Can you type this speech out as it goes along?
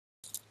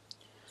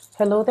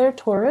Hello there,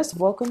 Taurus.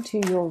 Welcome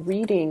to your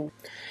reading.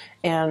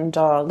 And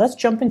let's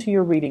jump into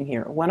your reading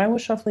here. When I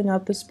was shuffling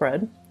out the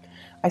spread,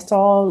 I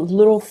saw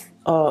little,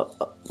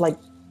 like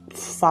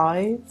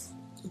five,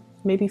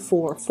 maybe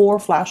four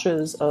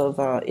flashes of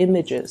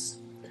images.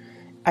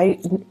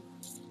 I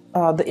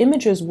The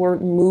images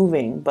weren't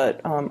moving, but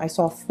I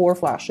saw four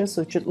flashes.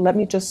 So let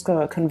me just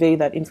convey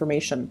that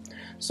information.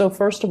 So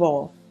first of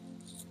all,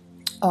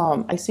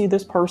 I see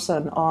this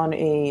person on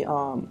a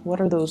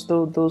what are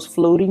those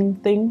floating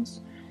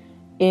things?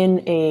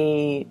 In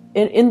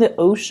the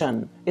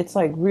ocean. It's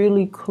like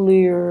really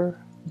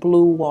clear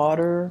blue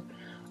water,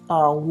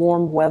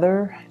 warm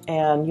weather,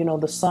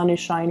 and the sun is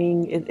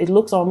shining. It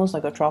looks almost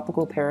like a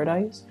tropical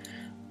paradise,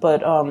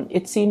 but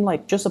it seemed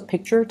like just a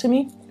picture to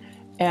me.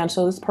 And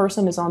so this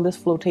person is on this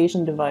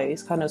flotation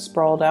device, kind of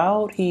sprawled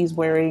out. He's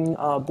wearing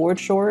board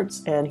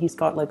shorts, and he's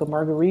got like a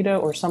margarita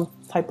or some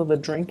type of a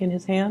drink in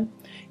his hand.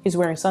 He's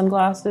wearing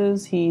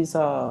sunglasses. He's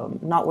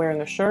not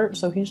wearing a shirt,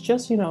 so he's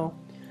just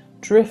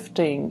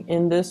drifting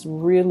in this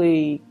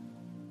really,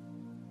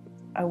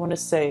 I want to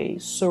say,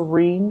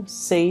 serene,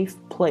 safe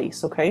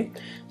place. Okay,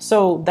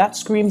 so that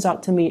screams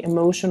out to me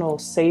emotional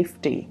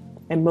safety.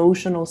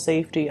 Emotional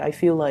safety. I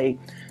feel like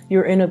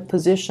you're in a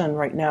position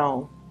right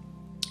now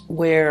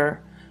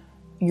where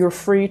you're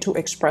free to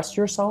express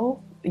yourself.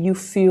 You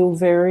feel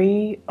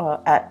very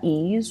at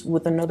ease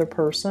with another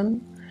person,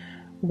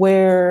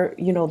 where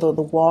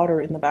the water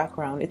in the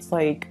background, it's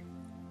like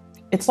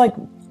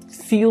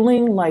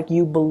feeling like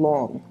you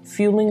belong,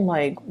 feeling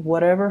like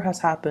whatever has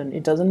happened,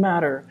 it doesn't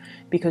matter,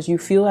 because you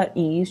feel at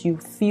ease, you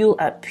feel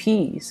at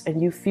peace,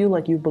 and you feel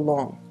like you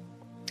belong.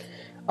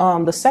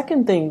 The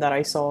second thing that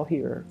I saw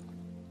here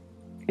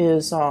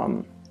is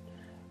I'm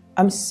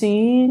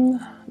seeing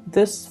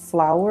this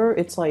flower.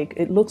 It's like,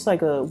 it looks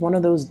like one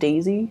of those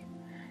daisy.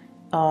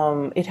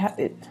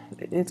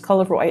 It's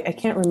colorful. I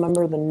can't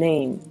remember the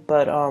name,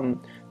 but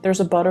there's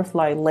a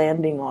butterfly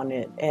landing on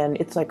it, and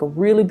it's like a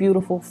really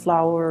beautiful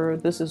flower.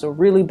 This is a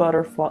really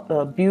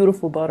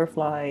beautiful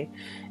butterfly,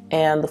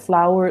 and the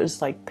flower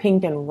is like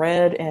pink and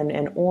red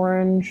and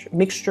orange,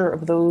 mixture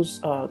of those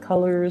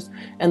colors,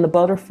 and the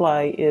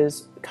butterfly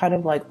is kind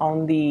of like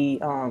on the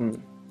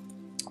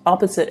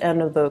opposite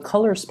end of the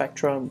color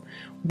spectrum,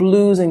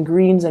 blues and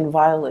greens and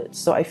violets.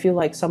 So I feel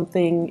like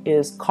something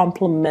is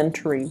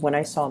complementary when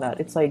I saw that.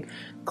 It's like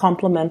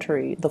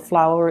complementary. The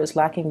flower is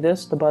lacking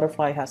this, the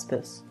butterfly has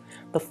this.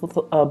 The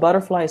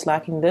butterfly is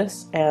lacking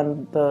this,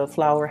 and the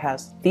flower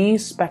has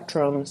these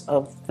spectrums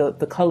of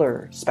the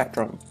color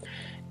spectrum.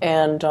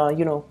 And,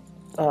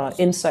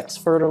 insects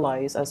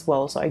fertilize as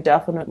well. So I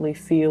definitely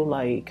feel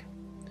like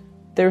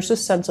there's a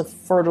sense of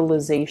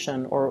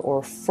fertilization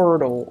or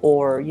fertile,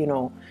 or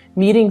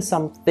meeting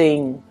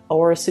something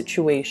or a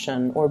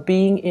situation, or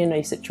being in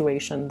a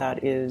situation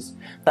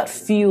that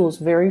feels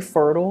very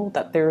fertile,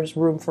 that there's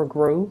room for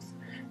growth,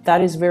 that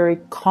is very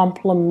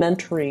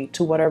complementary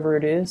to whatever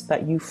it is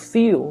that you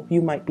feel you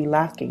might be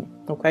lacking.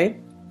 Okay.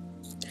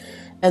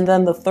 And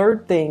then the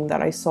third thing that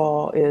I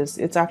saw is,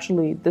 it's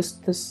actually this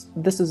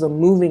is a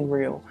moving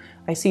reel.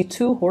 I see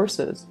two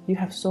horses. You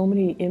have so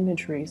many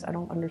imageries, I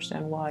don't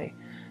understand why.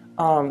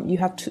 You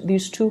have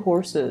these two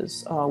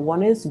horses.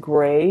 One is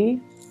gray,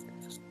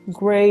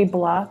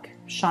 black,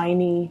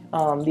 shiny.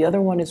 The other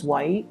one is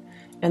white,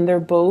 and they're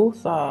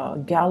both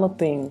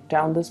galloping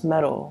down this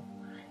meadow.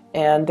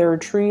 And there are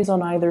trees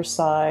on either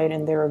side,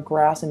 and there are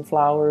grass and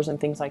flowers and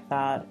things like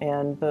that.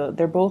 And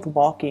they're both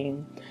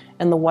walking,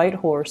 and the white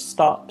horse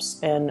stops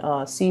and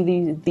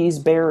see these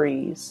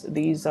berries.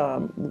 They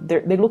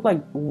look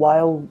like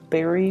wild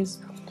berries.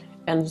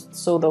 And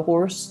so the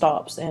horse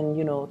stops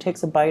and,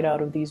 takes a bite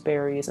out of these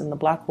berries, and the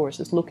black horse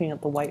is looking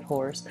at the white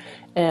horse.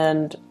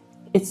 And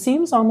it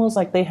seems almost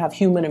like they have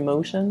human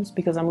emotions,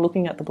 because I'm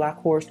looking at the black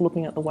horse,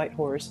 looking at the white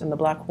horse, and the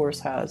black horse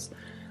has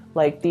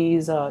like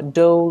these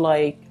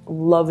doe-like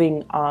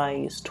loving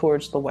eyes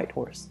towards the white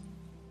horse.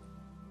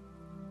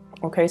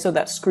 Okay, so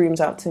that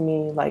screams out to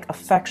me like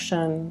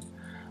affection,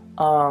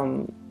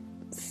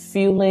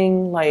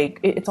 feeling like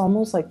it's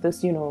almost like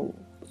this,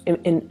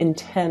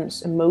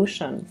 intense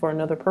emotion for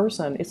another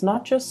person. It's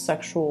not just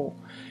sexual.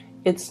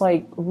 It's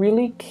like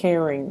really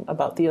caring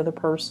about the other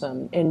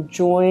person,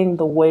 enjoying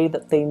the way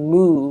that they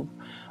move,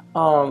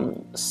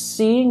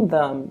 seeing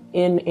them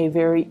in a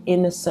very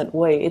innocent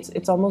way.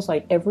 It's almost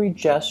like every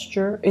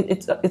gesture.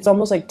 It's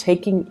almost like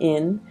taking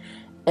in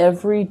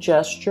every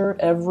gesture,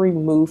 every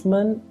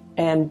movement,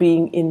 and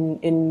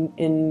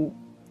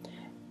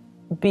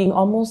being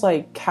almost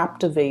like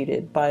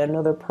captivated by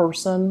another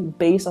person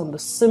based on the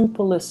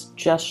simplest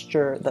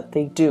gesture that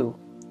they do.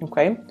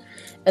 Okay,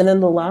 and then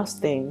the last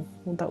thing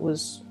that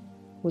was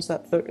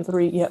that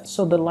three? Yeah.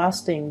 So the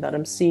last thing that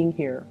I'm seeing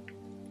here,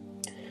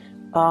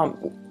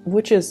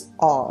 which is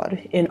odd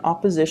in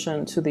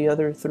opposition to the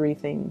other three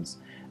things,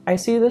 I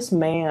see this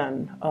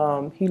man.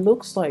 He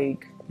looks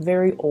like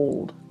very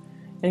old,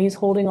 and he's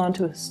holding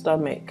onto his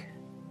stomach.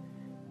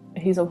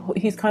 He's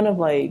kind of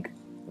like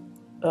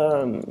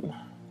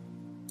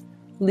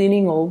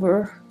leaning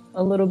over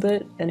a little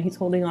bit, and he's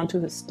holding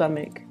onto his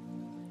stomach,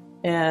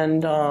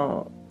 and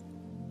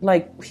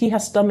like he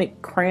has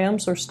stomach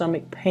cramps or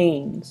stomach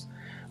pains.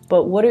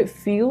 But what it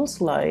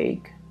feels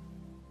like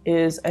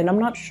is, and I'm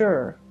not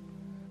sure,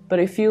 but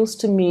it feels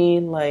to me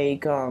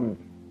like,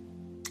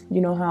 you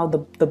know how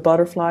the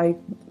butterfly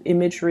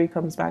imagery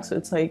comes back. So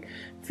it's like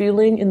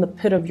feeling in the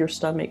pit of your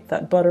stomach,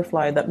 that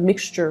butterfly, that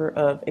mixture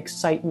of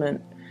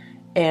excitement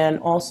and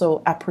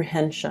also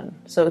apprehension.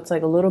 So it's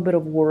like a little bit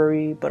of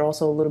worry, but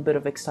also a little bit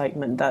of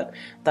excitement.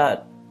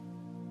 That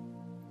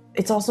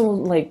it's also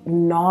like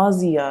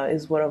nausea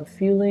is what I'm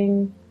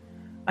feeling.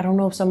 I don't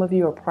know if some of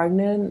you are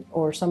pregnant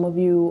or some of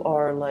you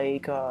are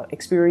like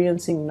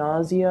experiencing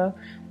nausea.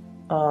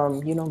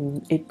 You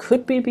know, it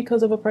could be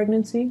because of a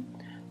pregnancy,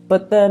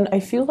 but then I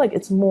feel like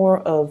it's more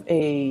of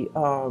a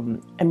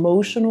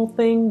emotional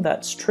thing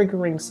that's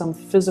triggering some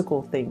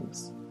physical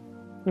things.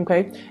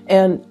 Okay,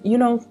 and you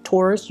know,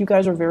 Taurus, you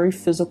guys are very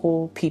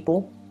physical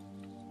people.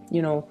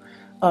 You know,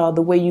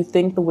 the way you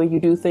think, the way you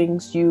do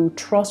things, you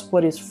trust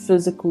what is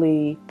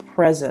physically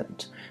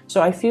present.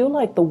 So I feel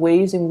like the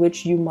ways in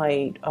which you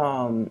might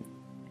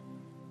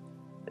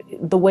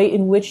the way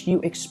in which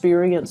you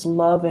experience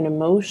love and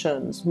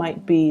emotions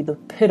might be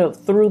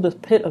through the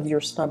pit of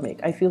your stomach.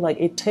 I feel like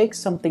it takes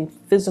something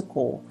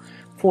physical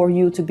for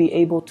you to be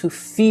able to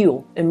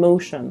feel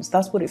emotions.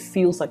 That's what it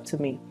feels like to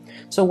me.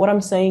 So what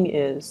I'm saying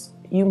is,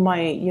 you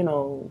might, you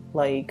know,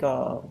 like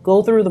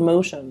go through the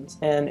motions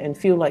and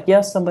feel like,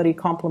 yes, somebody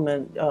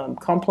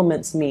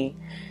compliments me,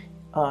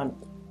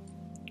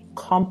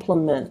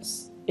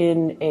 compliments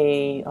in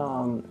a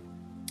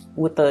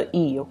with the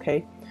E,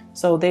 okay?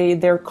 So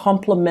they're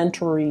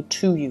complementary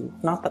to you.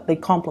 Not that they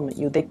compliment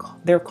you.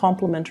 They're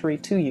complementary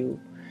to you.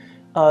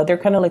 They're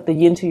kind of like the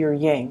yin to your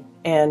yang,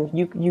 and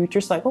you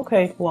just like,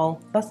 okay,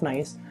 well, that's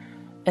nice.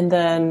 And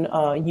then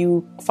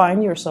you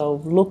find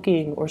yourself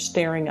looking or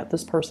staring at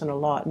this person a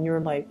lot, and you're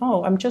like,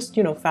 oh, I'm just,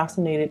 you know,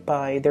 fascinated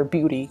by their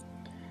beauty.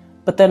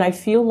 But then I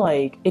feel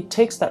like it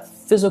takes that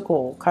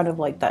physical kind of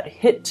like that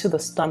hit to the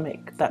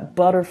stomach, that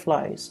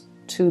butterflies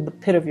to the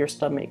pit of your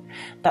stomach,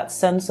 that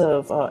sense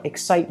of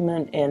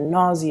excitement and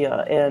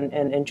nausea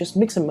and just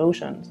mixed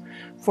emotions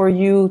for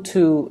you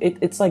to,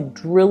 it's like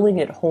drilling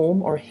it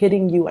home or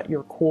hitting you at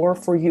your core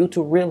for you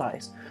to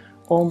realize,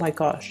 oh my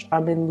gosh,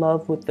 I'm in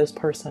love with this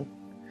person.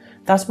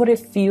 That's what it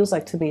feels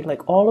like to me,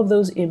 like all of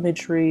those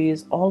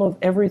imageries, all of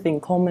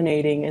everything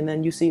culminating, and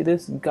then you see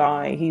this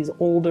guy, he's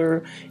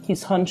older,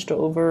 he's hunched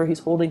over, he's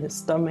holding his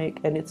stomach,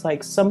 and it's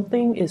like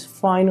something is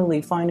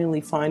finally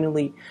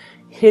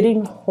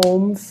hitting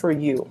home for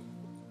you.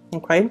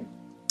 Okay?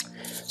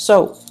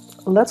 So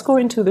let's go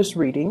into this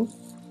reading.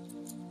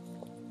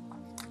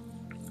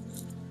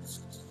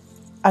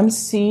 I'm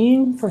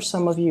seeing for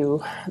some of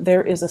you,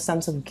 there is a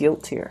sense of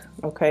guilt here,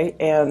 okay?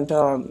 And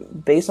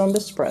based on the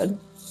spread,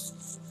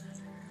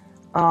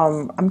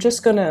 I'm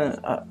just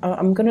gonna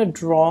I'm gonna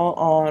draw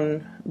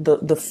on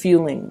the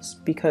feelings,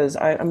 because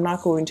I'm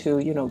not going to,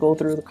 you know, go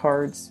through the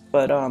cards,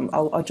 but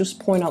I'll just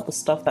point out the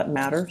stuff that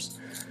matters.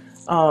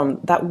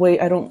 That way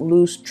I don't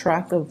lose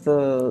track of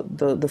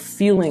the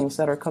feelings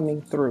that are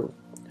coming through,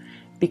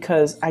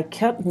 because I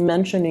kept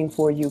mentioning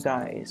for you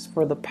guys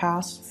for the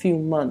past few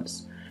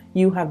months,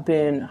 you have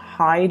been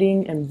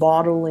hiding and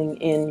bottling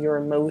in your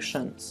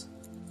emotions.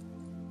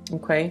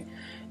 Okay.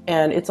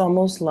 And it's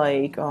almost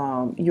like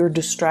you're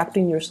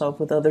distracting yourself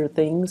with other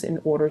things in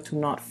order to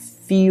not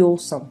feel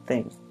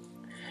something.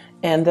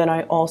 And then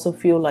I also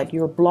feel like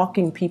you're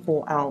blocking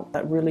people out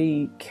that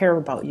really care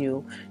about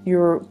you.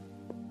 You're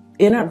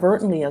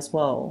inadvertently as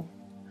well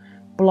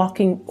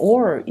blocking,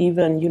 or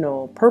even, you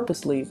know,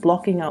 purposely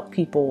blocking out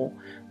people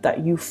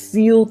that you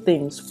feel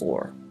things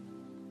for.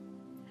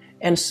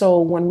 And so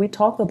when we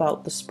talk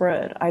about the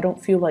spread, I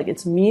don't feel like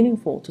it's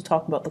meaningful to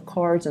talk about the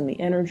cards and the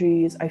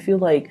energies. I feel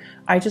like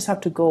I just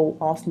have to go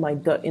off my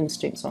gut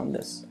instincts on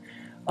this.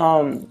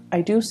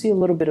 I do see a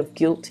little bit of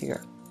guilt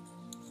here.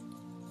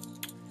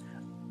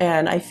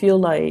 And I feel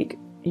like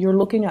you're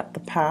looking at the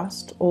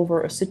past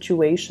over a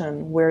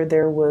situation where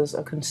there was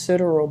a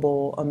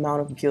considerable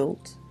amount of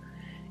guilt.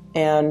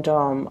 And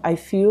I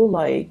feel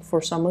like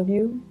for some of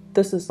you,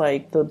 this is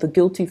like the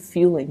guilty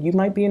feeling. You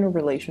might be in a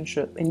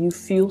relationship and you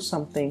feel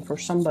something for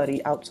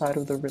somebody outside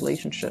of the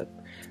relationship.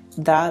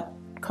 That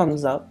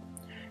comes up.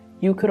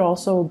 You could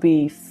also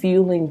be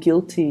feeling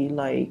guilty,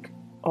 like,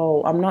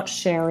 oh, I'm not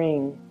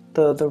sharing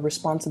the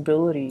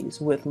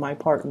responsibilities with my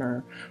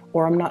partner,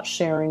 or I'm not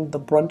sharing the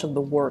brunt of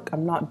the work.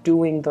 I'm not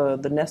doing the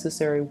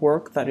necessary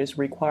work that is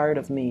required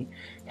of me.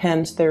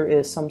 Hence, there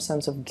is some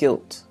sense of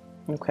guilt.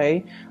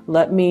 Okay,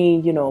 let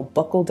me, you know,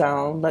 buckle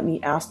down. Let me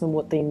ask them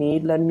what they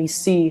need. Let me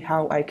see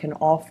how I can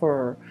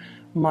offer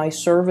my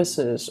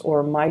services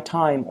or my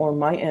time or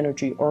my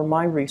energy or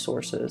my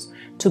resources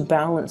to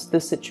balance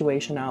this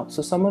situation out.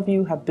 So some of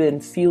you have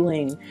been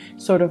feeling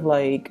sort of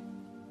like,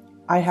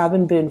 I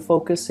haven't been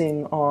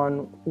focusing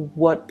on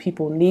what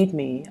people need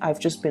me. I've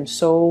just been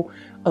so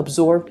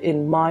absorbed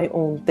in my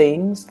own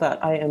things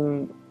that I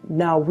am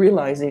now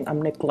realizing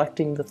I'm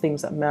neglecting the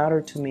things that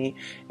matter to me.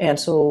 And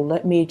so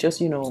let me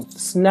just, you know,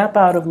 snap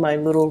out of my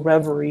little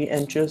reverie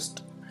and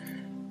just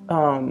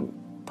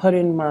put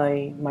in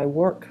my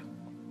work.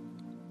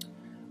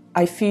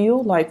 I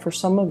feel like for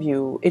some of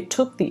you, it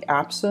took the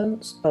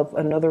absence of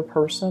another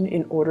person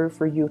in order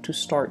for you to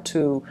start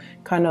to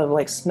kind of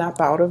like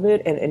snap out of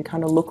it and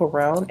kind of look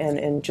around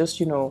and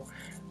just,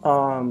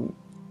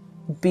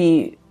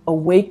 be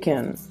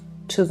awakened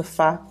to the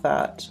fact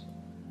that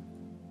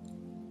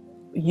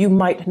you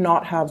might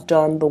not have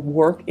done the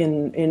work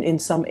in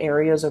some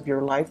areas of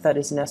your life that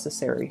is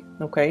necessary.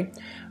 Okay.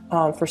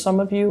 For some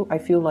of you, I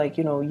feel like,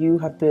 you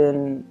have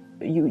been,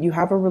 you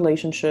have a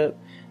relationship.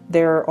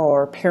 There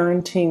are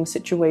parenting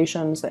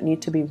situations that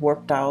need to be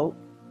worked out,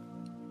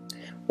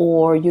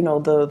 or,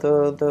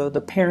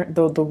 the parent,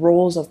 the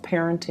roles of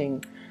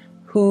parenting.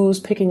 Who's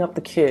picking up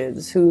the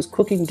kids? Who's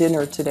cooking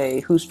dinner today?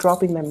 Who's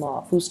dropping them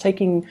off? Who's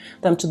taking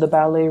them to the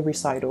ballet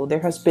recital? There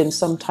has been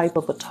some type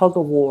of a tug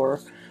of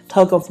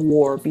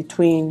war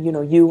between,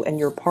 you and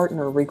your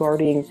partner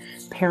regarding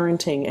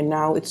parenting. And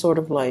now it's sort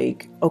of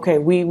like, okay,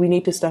 we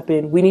need to step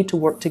in. We need to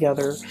work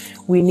together.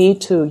 We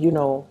need to,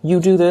 you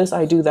do this,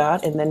 I do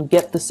that, and then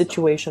get the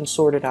situation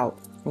sorted out.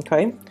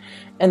 Okay.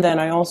 And then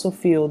I also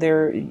feel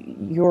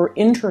you're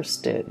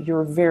interested,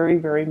 you're very,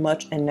 very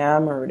much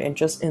enamored and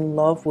just in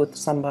love with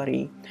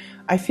somebody.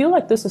 I feel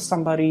like this is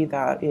somebody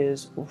that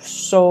is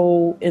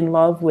so in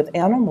love with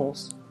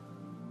animals.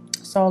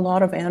 So a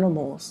lot of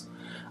animals.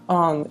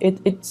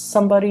 It's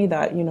somebody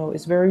that,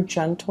 is very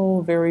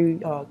gentle, very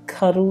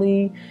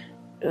cuddly,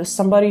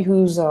 somebody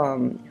who's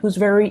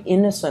very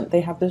innocent.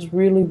 They have this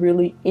really,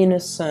 really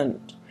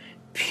innocent,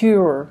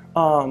 pure,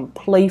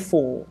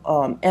 playful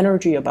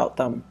energy about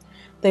them.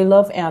 They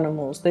love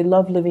animals. They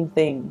love living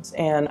things.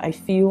 And I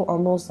feel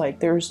almost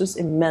like there's this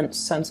immense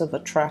sense of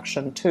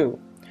attraction too.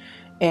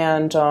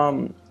 And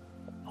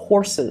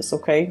horses,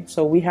 okay?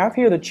 So we have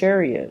here the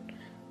Chariot.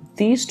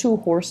 These two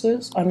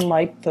horses,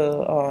 unlike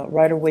the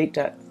Rider-Waite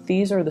deck,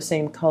 these are the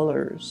same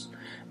colors.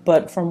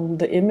 But from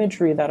the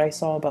imagery that I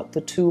saw about the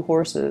two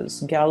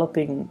horses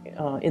galloping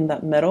in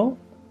that meadow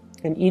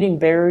and eating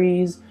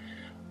berries,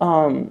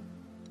 I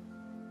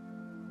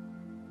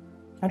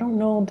don't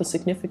know the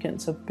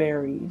significance of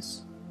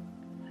berries.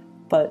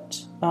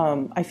 But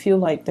I feel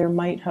like there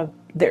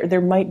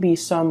might be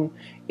some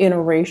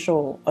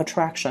interracial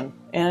attraction,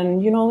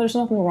 and there's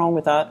nothing wrong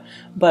with that.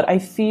 But I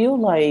feel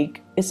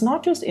like it's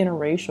not just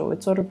interracial;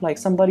 it's sort of like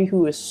somebody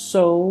who is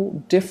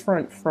so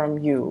different from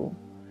you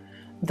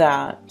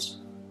that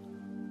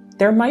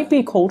there might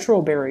be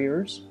cultural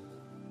barriers.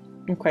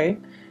 Okay,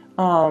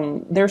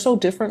 they're so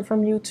different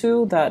from you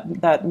too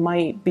that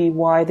might be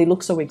why they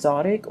look so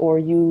exotic, or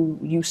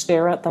you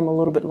stare at them a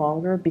little bit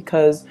longer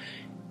because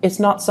it's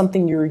not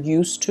something you're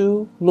used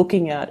to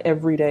looking at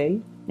every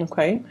day.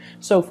 Okay.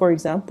 So for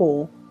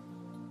example,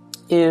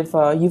 if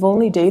you've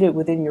only dated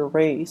within your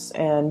race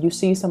and you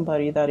see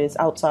somebody that is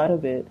outside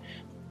of it,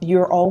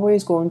 you're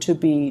always going to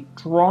be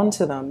drawn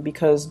to them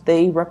because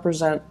they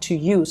represent to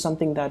you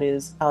something that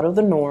is out of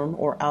the norm,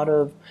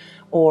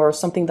 or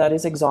something that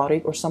is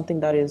exotic, or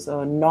something that is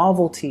a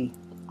novelty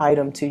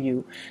item to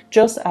you.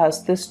 Just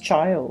as this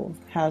child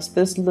has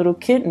this little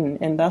kitten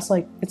and that's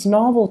like, it's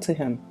novel to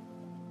him.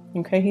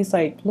 Okay, he's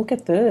like, look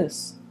at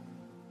this.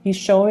 He's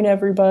showing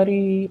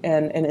everybody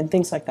and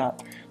things like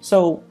that.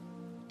 So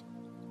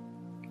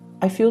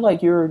I feel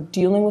like you're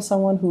dealing with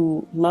someone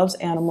who loves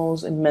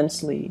animals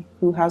immensely,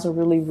 who has a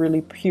really,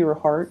 really pure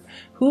heart,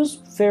 who's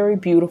very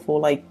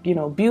beautiful. Like,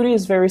 beauty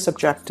is very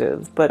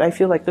subjective, but I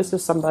feel like this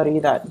is somebody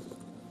that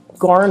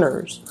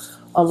garners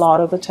a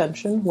lot of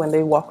attention when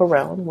they walk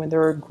around, when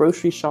they're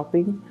grocery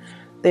shopping.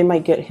 They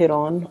might get hit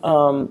on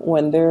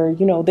when they're,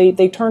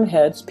 they turn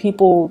heads.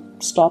 People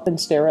stop and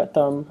stare at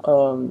them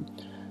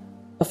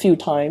a few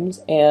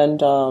times.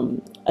 And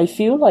I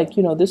feel like,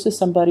 this is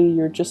somebody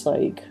you're just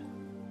like,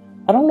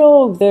 I don't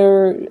know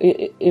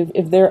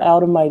if they're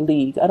out of my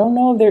league. I don't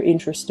know if they're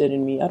interested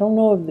in me. I don't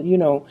know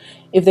if,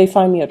 if they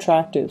find me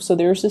attractive. So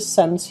there's this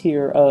sense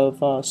here of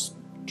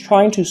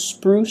trying to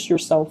spruce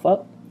yourself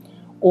up,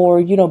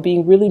 or,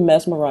 being really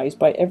mesmerized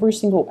by every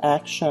single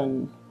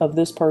action of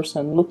this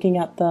person, looking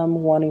at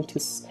them, wanting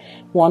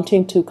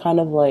to kind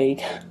of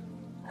like,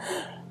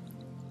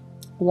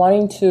 what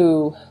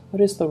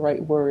is the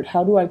right word?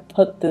 How do I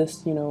put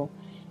this, in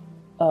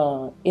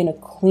a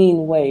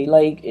clean way?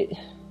 Like,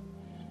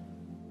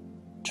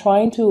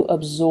 trying to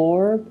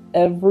absorb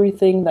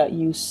everything that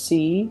you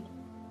see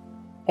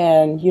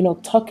and,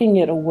 tucking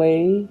it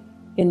away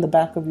in the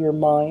back of your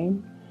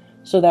mind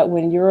so that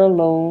when you're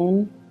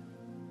alone,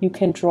 you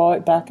can draw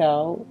it back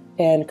out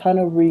and kind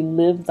of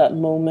relive that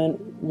moment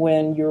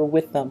when you're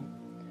with them.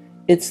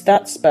 It's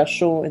that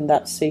special and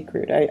that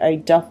sacred. I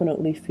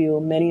definitely feel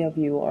many of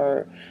you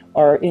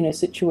are in a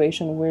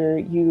situation where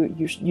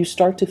you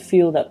start to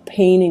feel that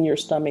pain in your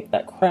stomach,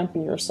 that cramp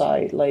in your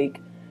side,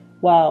 like,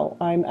 wow,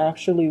 I'm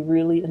actually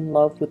really in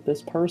love with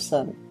this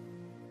person.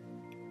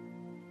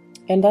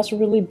 And that's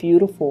really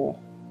beautiful.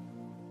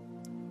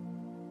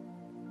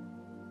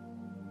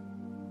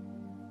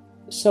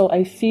 So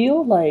I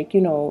feel like,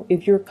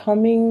 if you're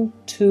coming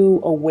to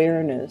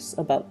awareness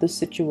about this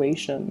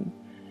situation,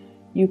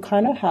 you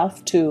kind of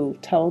have to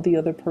tell the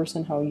other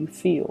person how you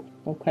feel,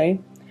 okay?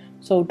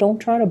 So don't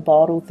try to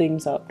bottle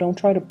things up. Don't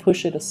try to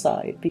push it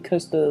aside,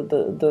 because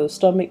the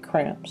stomach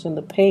cramps and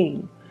the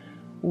pain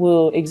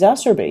will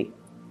exacerbate.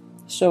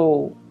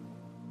 So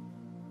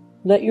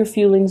let your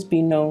feelings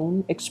be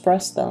known,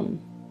 express them,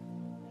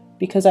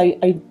 because I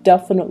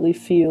definitely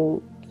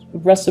feel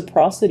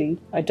reciprocity.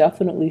 I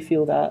definitely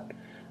feel that.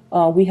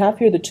 We have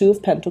here the Two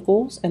of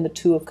Pentacles and the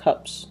Two of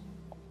Cups.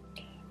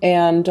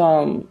 And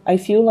I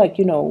feel like,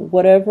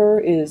 whatever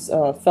is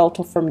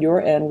felt from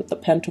your end with the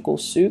Pentacle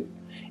suit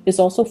is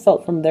also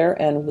felt from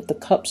their end with the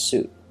Cup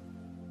suit.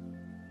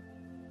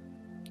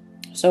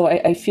 So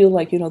I feel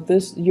like,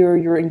 this,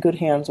 you're in good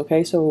hands,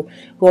 okay? So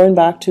going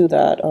back to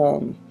that,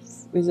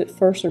 is it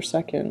first or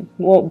second?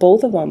 Well,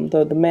 both of them.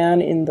 The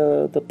man in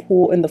the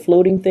pool, in the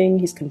floating thing,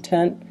 he's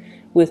content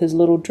with his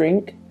little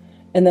drink.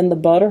 And then the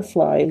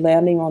butterfly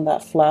landing on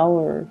that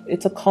flower,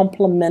 it's a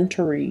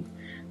complementary,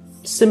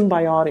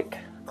 symbiotic,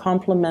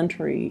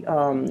 complementary,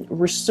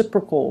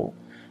 reciprocal.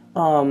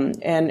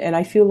 And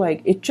I feel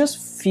like it just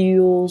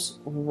feels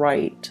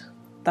right.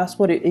 That's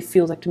what it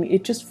feels like to me.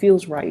 It just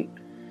feels right.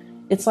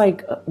 It's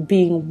like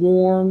being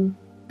warm,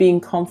 being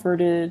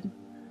comforted,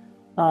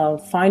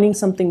 finding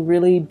something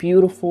really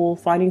beautiful,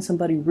 finding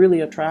somebody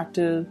really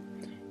attractive,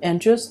 and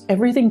just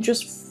everything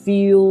just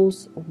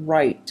feels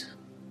right.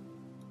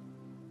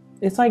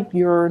 It's like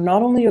you're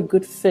not only a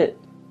good fit,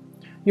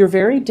 you're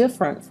very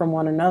different from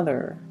one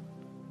another,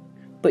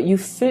 but you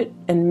fit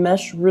and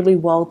mesh really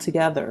well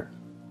together.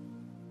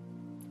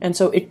 And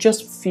so it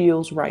just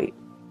feels right.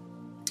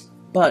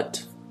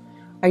 But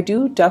I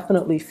do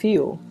definitely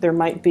feel there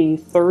might be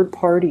third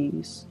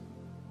parties,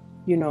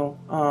 there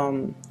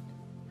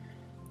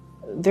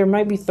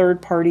might be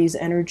third parties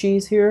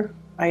energies here.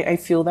 I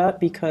feel that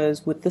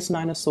because with this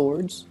Nine of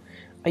Swords,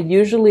 I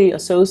usually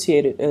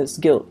associate it as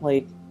guilt.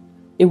 Like,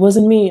 it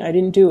wasn't me, I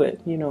didn't do it.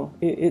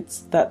 It's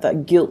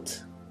that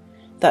guilt,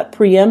 that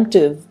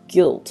preemptive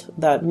guilt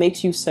that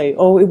makes you say,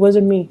 oh, it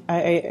wasn't me.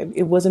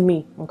 It wasn't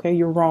me. Okay,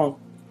 you're wrong.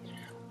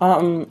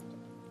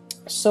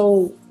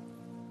 So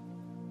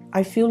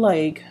I feel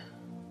like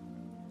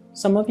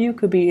some of you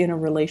could be in a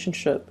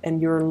relationship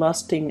and you're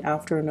lusting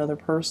after another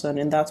person,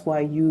 and that's why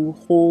you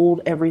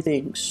hold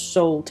everything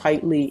so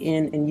tightly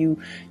in, and you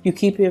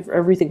keep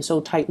everything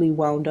so tightly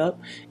wound up.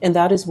 And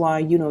that is why,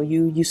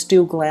 you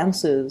steal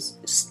glances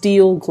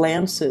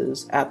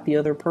at the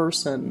other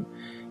person.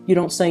 You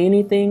don't say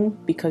anything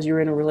because you're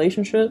in a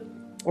relationship,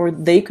 or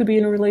they could be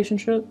in a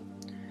relationship,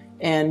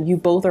 and you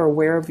both are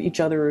aware of each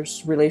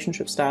other's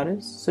relationship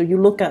status. So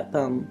you look at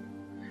them,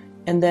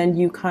 and then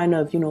you kind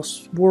of,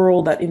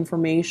 swirl that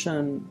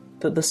information,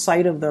 the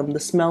sight of them, the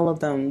smell of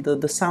them,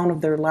 the sound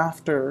of their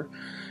laughter.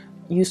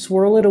 You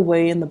swirl it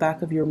away in the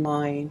back of your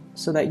mind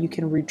so that you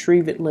can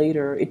retrieve it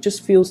later. It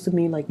just feels to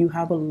me like you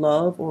have a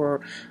love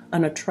or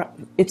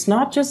it's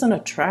not just an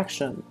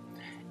attraction.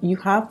 You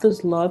have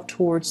this love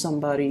towards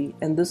somebody,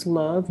 and this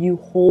love, you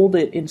hold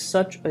it in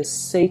such a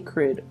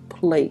sacred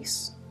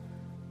place.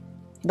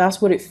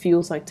 That's what it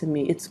feels like to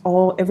me.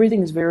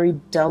 Everything is very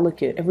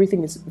delicate.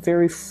 Everything is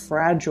very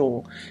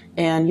fragile.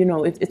 And,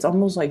 it's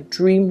almost like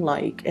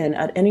dreamlike. And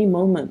at any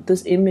moment,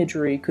 this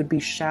imagery could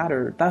be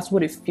shattered. That's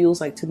what it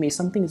feels like to me.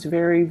 Something is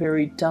very,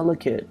 very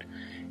delicate.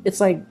 It's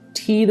like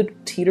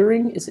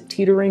teetering. Is it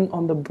teetering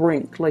on the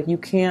brink? Like, you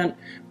can't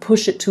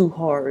push it too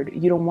hard.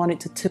 You don't want it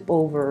to tip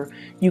over.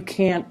 You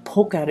can't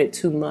poke at it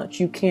too much.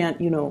 You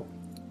can't,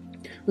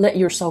 let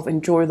yourself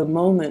enjoy the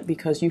moment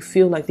because you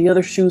feel like the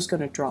other shoe's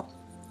going to drop.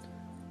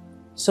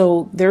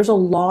 So there's a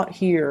lot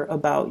here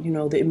about,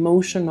 the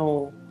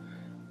emotional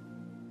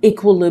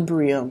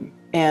equilibrium.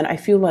 And I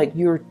feel like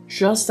you're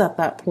just at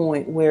that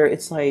point where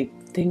it's like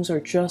things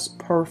are just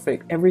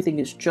perfect. Everything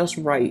is just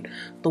right.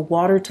 The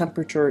water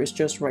temperature is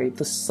just right.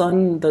 The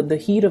sun, the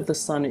heat of the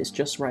sun is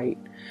just right.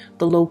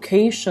 The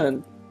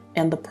location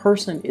and the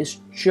person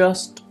is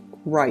just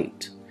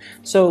right.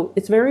 So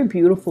it's very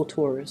beautiful,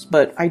 Taurus,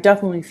 but I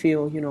definitely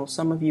feel,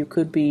 some of you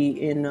could be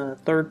in a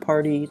third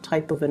party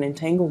type of an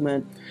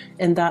entanglement,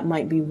 and that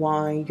might be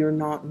why you're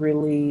not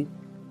really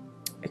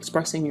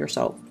expressing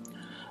yourself.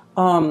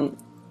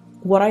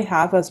 What I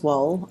have as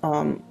well,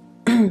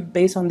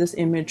 based on this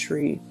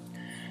imagery,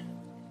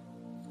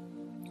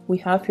 we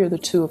have here the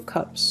Two of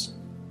Cups.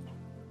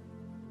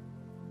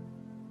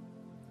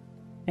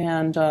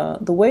 And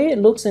the way it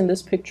looks in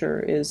this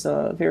picture is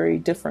very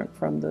different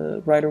from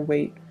the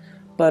Rider-Waite.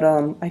 But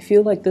I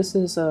feel like this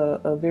is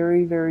a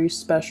very, very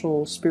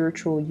special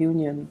spiritual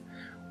union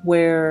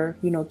where,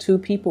 two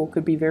people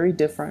could be very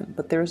different,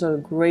 but there's a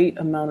great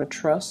amount of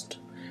trust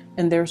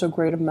and there's a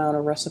great amount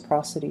of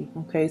reciprocity.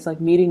 Okay, it's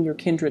like meeting your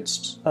kindred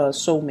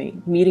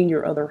soulmate, meeting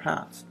your other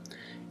half.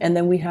 And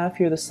then we have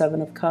here the Seven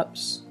of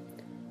Cups.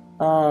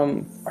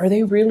 Are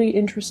they really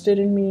interested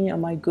in me?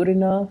 Am I good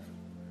enough?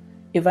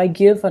 If I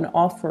give an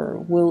offer,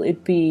 will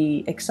it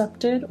be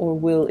accepted or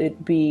will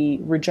it be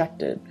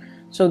rejected?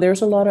 So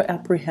there's a lot of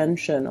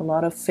apprehension, a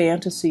lot of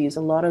fantasies,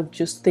 a lot of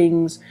just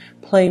things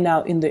playing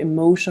out in the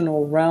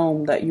emotional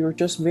realm that you're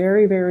just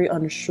very, very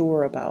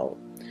unsure about.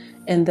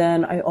 And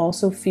then I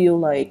also feel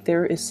like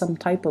there is some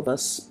type of a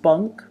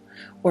spunk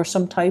or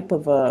some type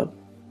of a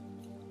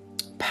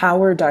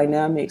power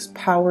dynamics,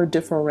 power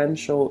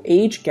differential,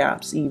 age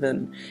gaps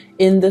even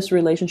in this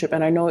relationship.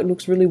 And I know it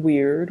looks really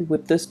weird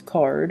with this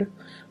card,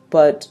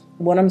 but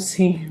what I'm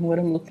seeing, what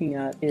I'm looking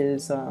at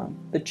is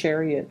the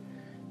Chariot.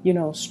 You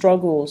know,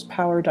 struggles,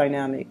 power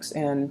dynamics,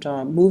 and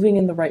moving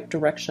in the right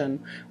direction,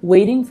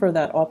 waiting for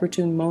that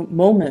opportune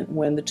moment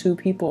when the two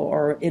people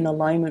are in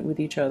alignment with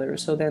each other.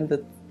 So then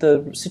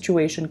the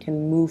situation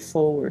can move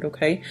forward,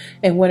 okay?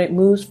 And when it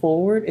moves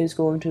forward, is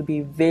going to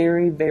be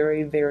very,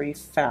 very, very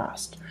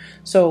fast.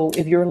 So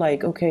if you're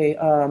like, okay,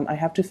 I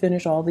have to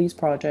finish all these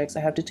projects,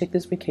 I have to take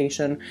this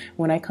vacation.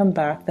 When I come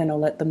back, then I'll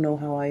let them know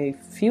how I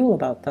feel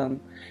about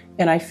them.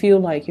 And I feel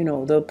like, you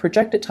know, the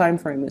projected time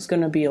frame is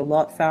going to be a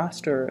lot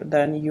faster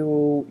than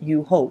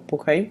you hope,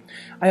 okay?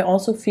 I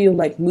also feel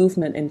like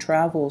movement and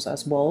travels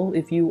as well.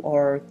 If you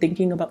are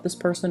thinking about this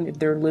person, if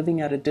they're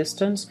living at a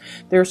distance,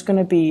 there's going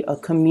to be a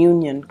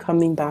communion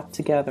coming back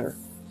together.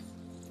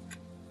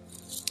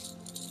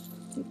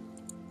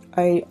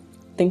 I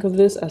think of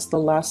this as the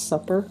Last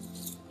Supper.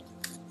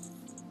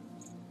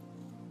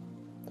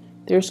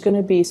 There's going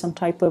to be some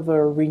type of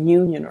a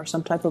reunion or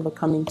some type of a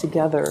coming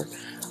together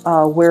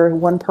where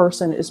one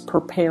person is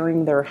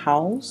preparing their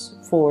house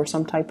for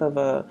some type of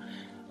a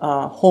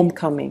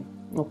homecoming.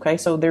 Okay,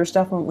 so there's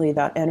definitely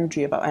that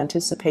energy about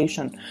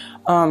anticipation.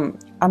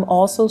 I'm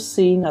also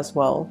seeing as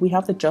well, we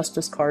have the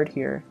Justice card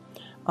here.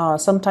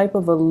 Some type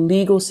of a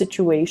legal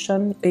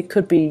situation. It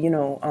could be, you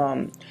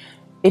know,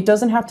 it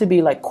doesn't have to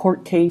be like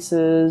court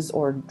cases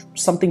or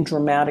something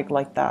dramatic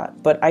like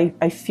that. But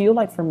I feel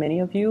like for many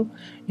of you,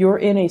 you're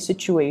in a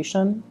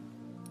situation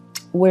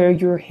where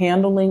you're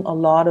handling a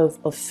lot of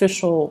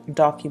official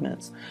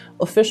documents.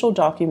 Official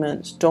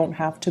documents don't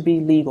have to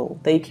be legal.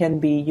 They can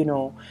be, you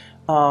know,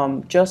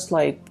 just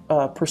like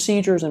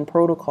procedures and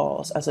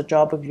protocols as a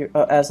job of your,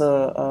 as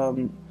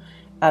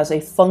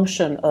a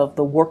function of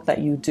the work that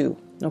you do.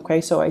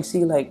 Okay, so I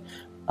see like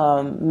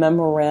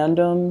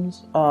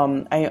memorandums.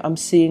 I'm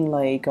seeing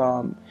like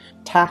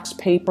tax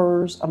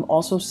papers. I'm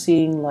also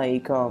seeing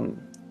like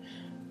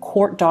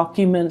court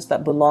documents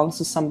that belongs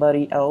to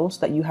somebody else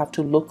that you have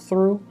to look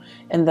through.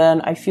 And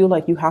then I feel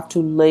like you have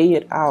to lay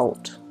it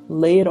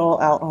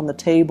all out on the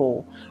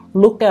table.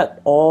 Look at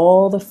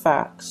all the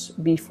facts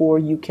before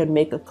you can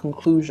make a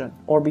conclusion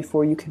or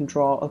before you can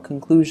draw a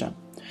conclusion.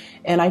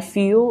 And I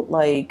feel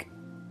like,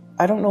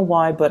 I don't know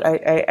why, but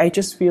I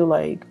just feel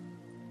like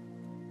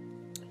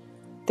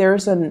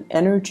there's an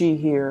energy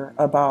here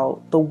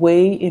about the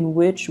way in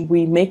which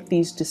we make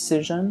these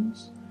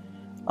decisions.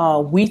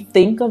 We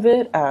think of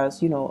it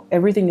as, you know,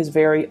 everything is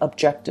very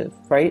objective,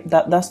 right?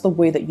 That's the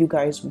way that you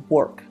guys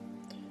work.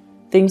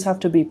 Things have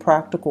to be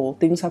practical,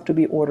 things have to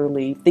be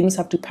orderly, things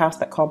have to pass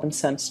that common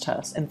sense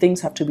test, and things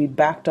have to be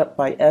backed up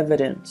by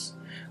evidence.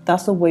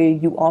 That's the way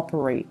you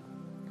operate.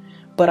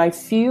 But I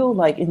feel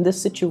like in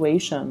this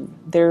situation,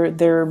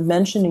 they're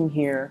mentioning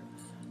here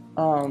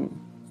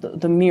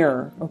the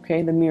mirror,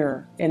 okay, the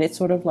mirror, and it's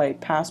sort of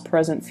like past,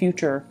 present,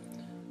 future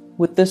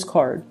with this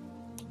card,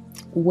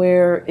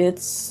 where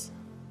it's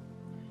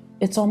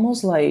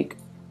almost like,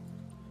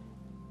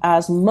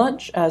 as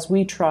much as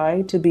we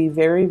try to be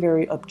very,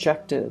 very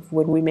objective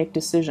when we make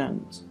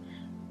decisions,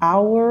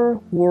 our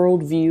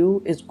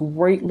worldview is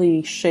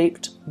greatly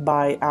shaped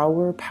by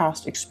our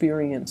past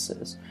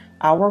experiences,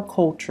 our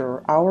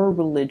culture, our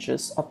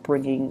religious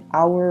upbringing,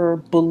 our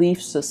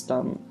belief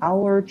system,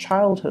 our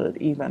childhood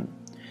even.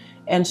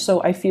 And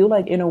so I feel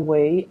like in a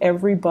way,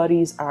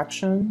 everybody's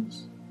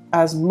actions,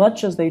 as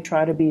much as they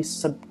try to be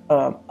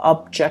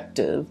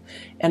objective,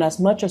 and as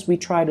much as we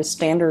try to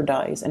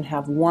standardize and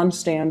have one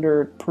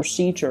standard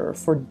procedure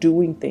for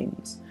doing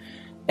things,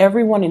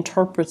 everyone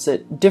interprets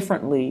it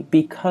differently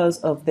because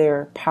of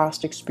their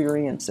past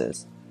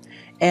experiences.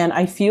 And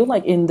I feel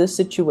like in this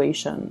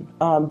situation,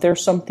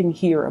 there's something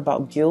here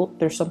about guilt.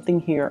 There's something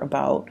here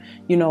about,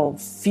 you know,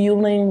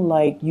 feeling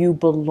like you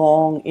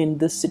belong in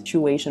this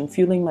situation,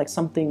 feeling like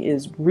something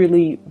is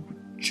really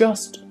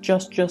just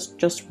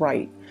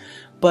right.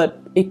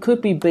 But it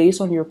could be based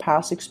on your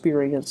past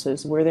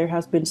experiences where there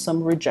has been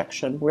some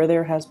rejection, where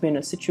there has been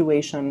a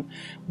situation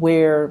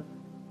where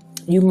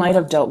you might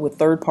have dealt with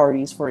third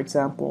parties, for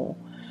example,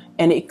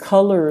 and it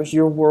colors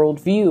your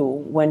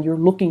worldview when you're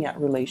looking at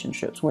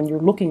relationships, when you're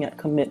looking at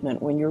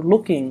commitment, when you're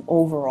looking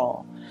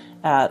overall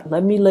at,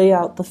 let me lay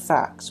out the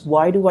facts.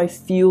 Why do I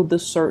feel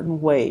this certain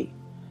way?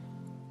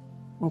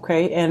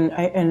 Okay,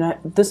 and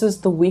this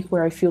is the week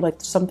where I feel like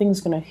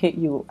something's going to hit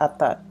you at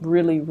that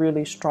really,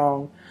 really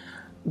strong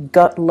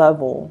gut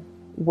level,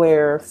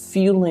 where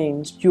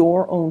feelings,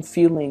 your own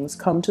feelings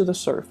come to the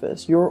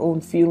surface, your own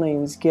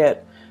feelings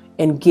get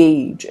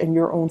engaged, and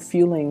your own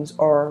feelings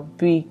are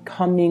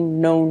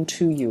becoming known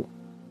to you.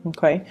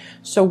 Okay,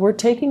 so we're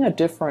taking a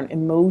different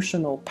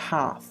emotional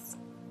path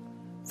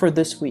for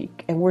this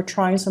week, and we're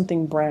trying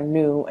something brand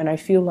new, and I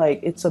feel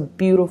like it's a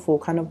beautiful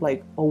kind of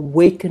like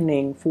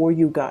awakening for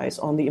you guys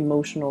on the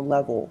emotional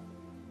level.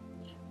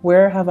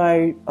 Where have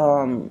I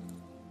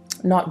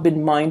not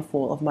been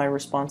mindful of my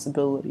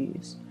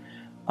responsibilities?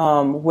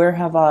 Where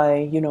have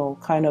I,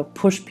 kind of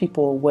pushed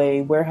people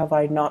away? Where have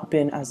I not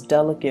been as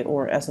delicate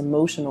or as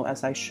emotional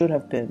as I should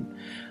have been?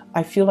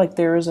 I feel like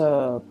there is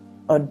a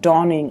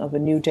dawning of a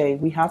new day.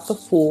 We have the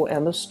Fool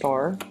and the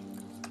Star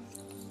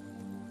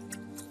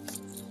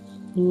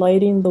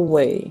lighting the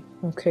way,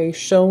 okay,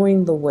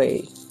 showing the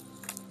way,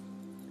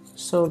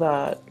 so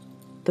that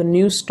the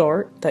new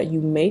start that you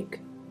make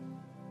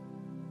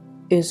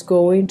is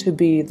going to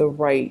be the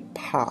right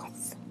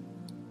path.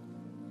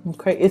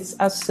 Okay, it's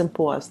as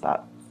simple as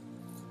that.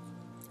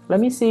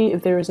 Let me see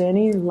if there's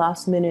any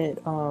last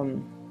minute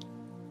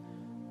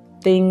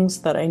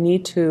things that I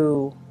need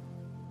to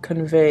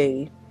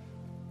convey.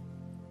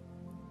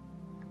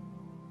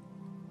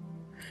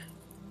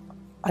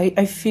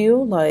 I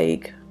feel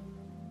like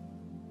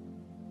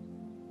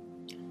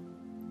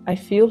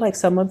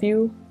some of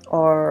you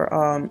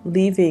are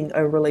leaving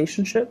a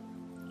relationship.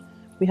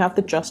 We have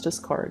the Justice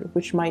card,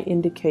 which might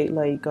indicate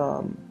like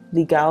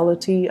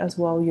legality as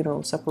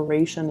well,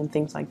 separation and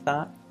things like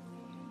that.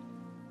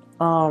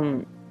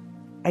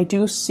 I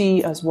do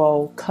see as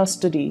well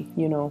custody.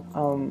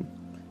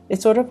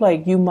 It's sort of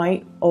like you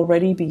might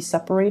already be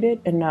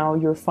separated and now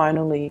you're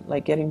finally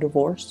like getting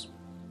divorced.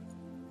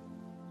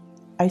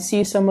 I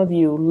see some of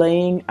you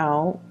laying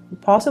out,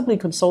 possibly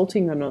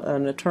consulting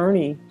an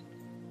attorney,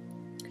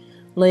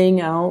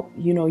 laying out,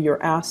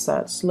 your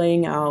assets,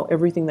 laying out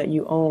everything that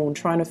you own,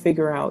 trying to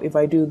figure out, if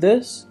I do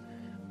this,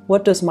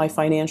 what does my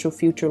financial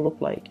future look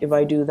like? If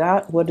I do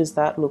that, what does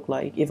that look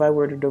like? If I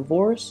were to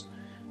divorce,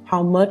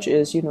 how much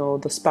is,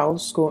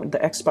 the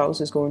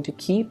ex-spouse is going to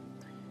keep?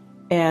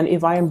 And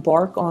if I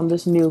embark on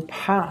this new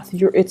path,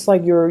 it's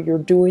like you're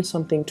doing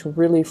something to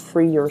really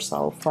free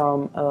yourself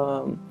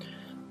from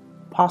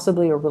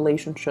possibly a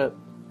relationship.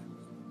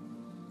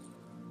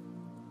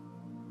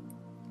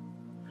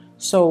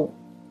 So,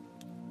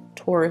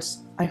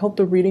 Taurus, I hope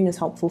the reading is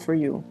helpful for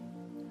you.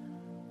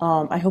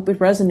 I hope it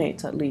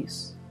resonates at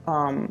least.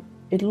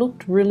 It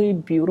looked really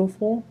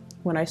beautiful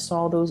when I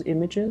saw those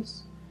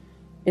images.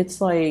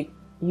 It's like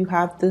you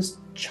have this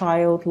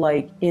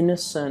childlike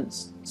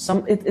innocence.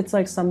 It's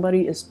like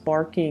somebody is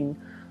sparking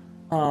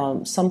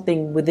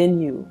something within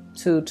you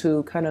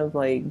to kind of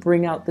like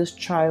bring out this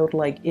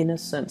childlike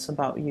innocence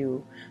about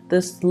you,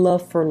 this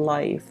love for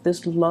life,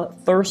 this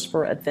thirst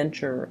for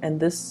adventure, and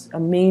this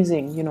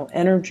amazing,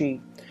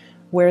 energy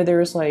where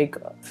there's like,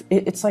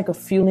 it's like a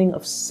feeling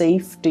of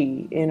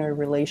safety in a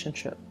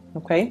relationship.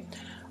 Okay.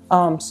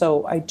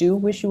 So I do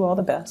wish you all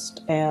the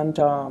best, and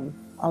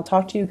I'll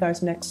talk to you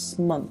guys next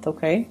month.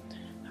 Okay.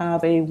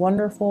 Have a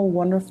wonderful,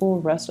 wonderful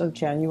rest of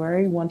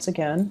January. Once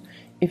again,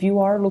 if you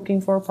are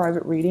looking for a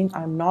private reading,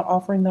 I'm not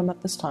offering them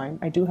at this time.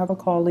 I do have a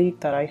colleague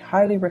that I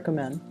highly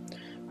recommend.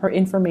 Her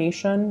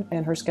information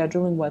and her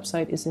scheduling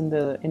website is in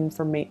the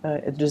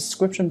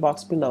description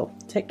box below.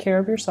 Take care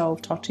of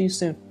yourself. Talk to you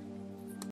soon.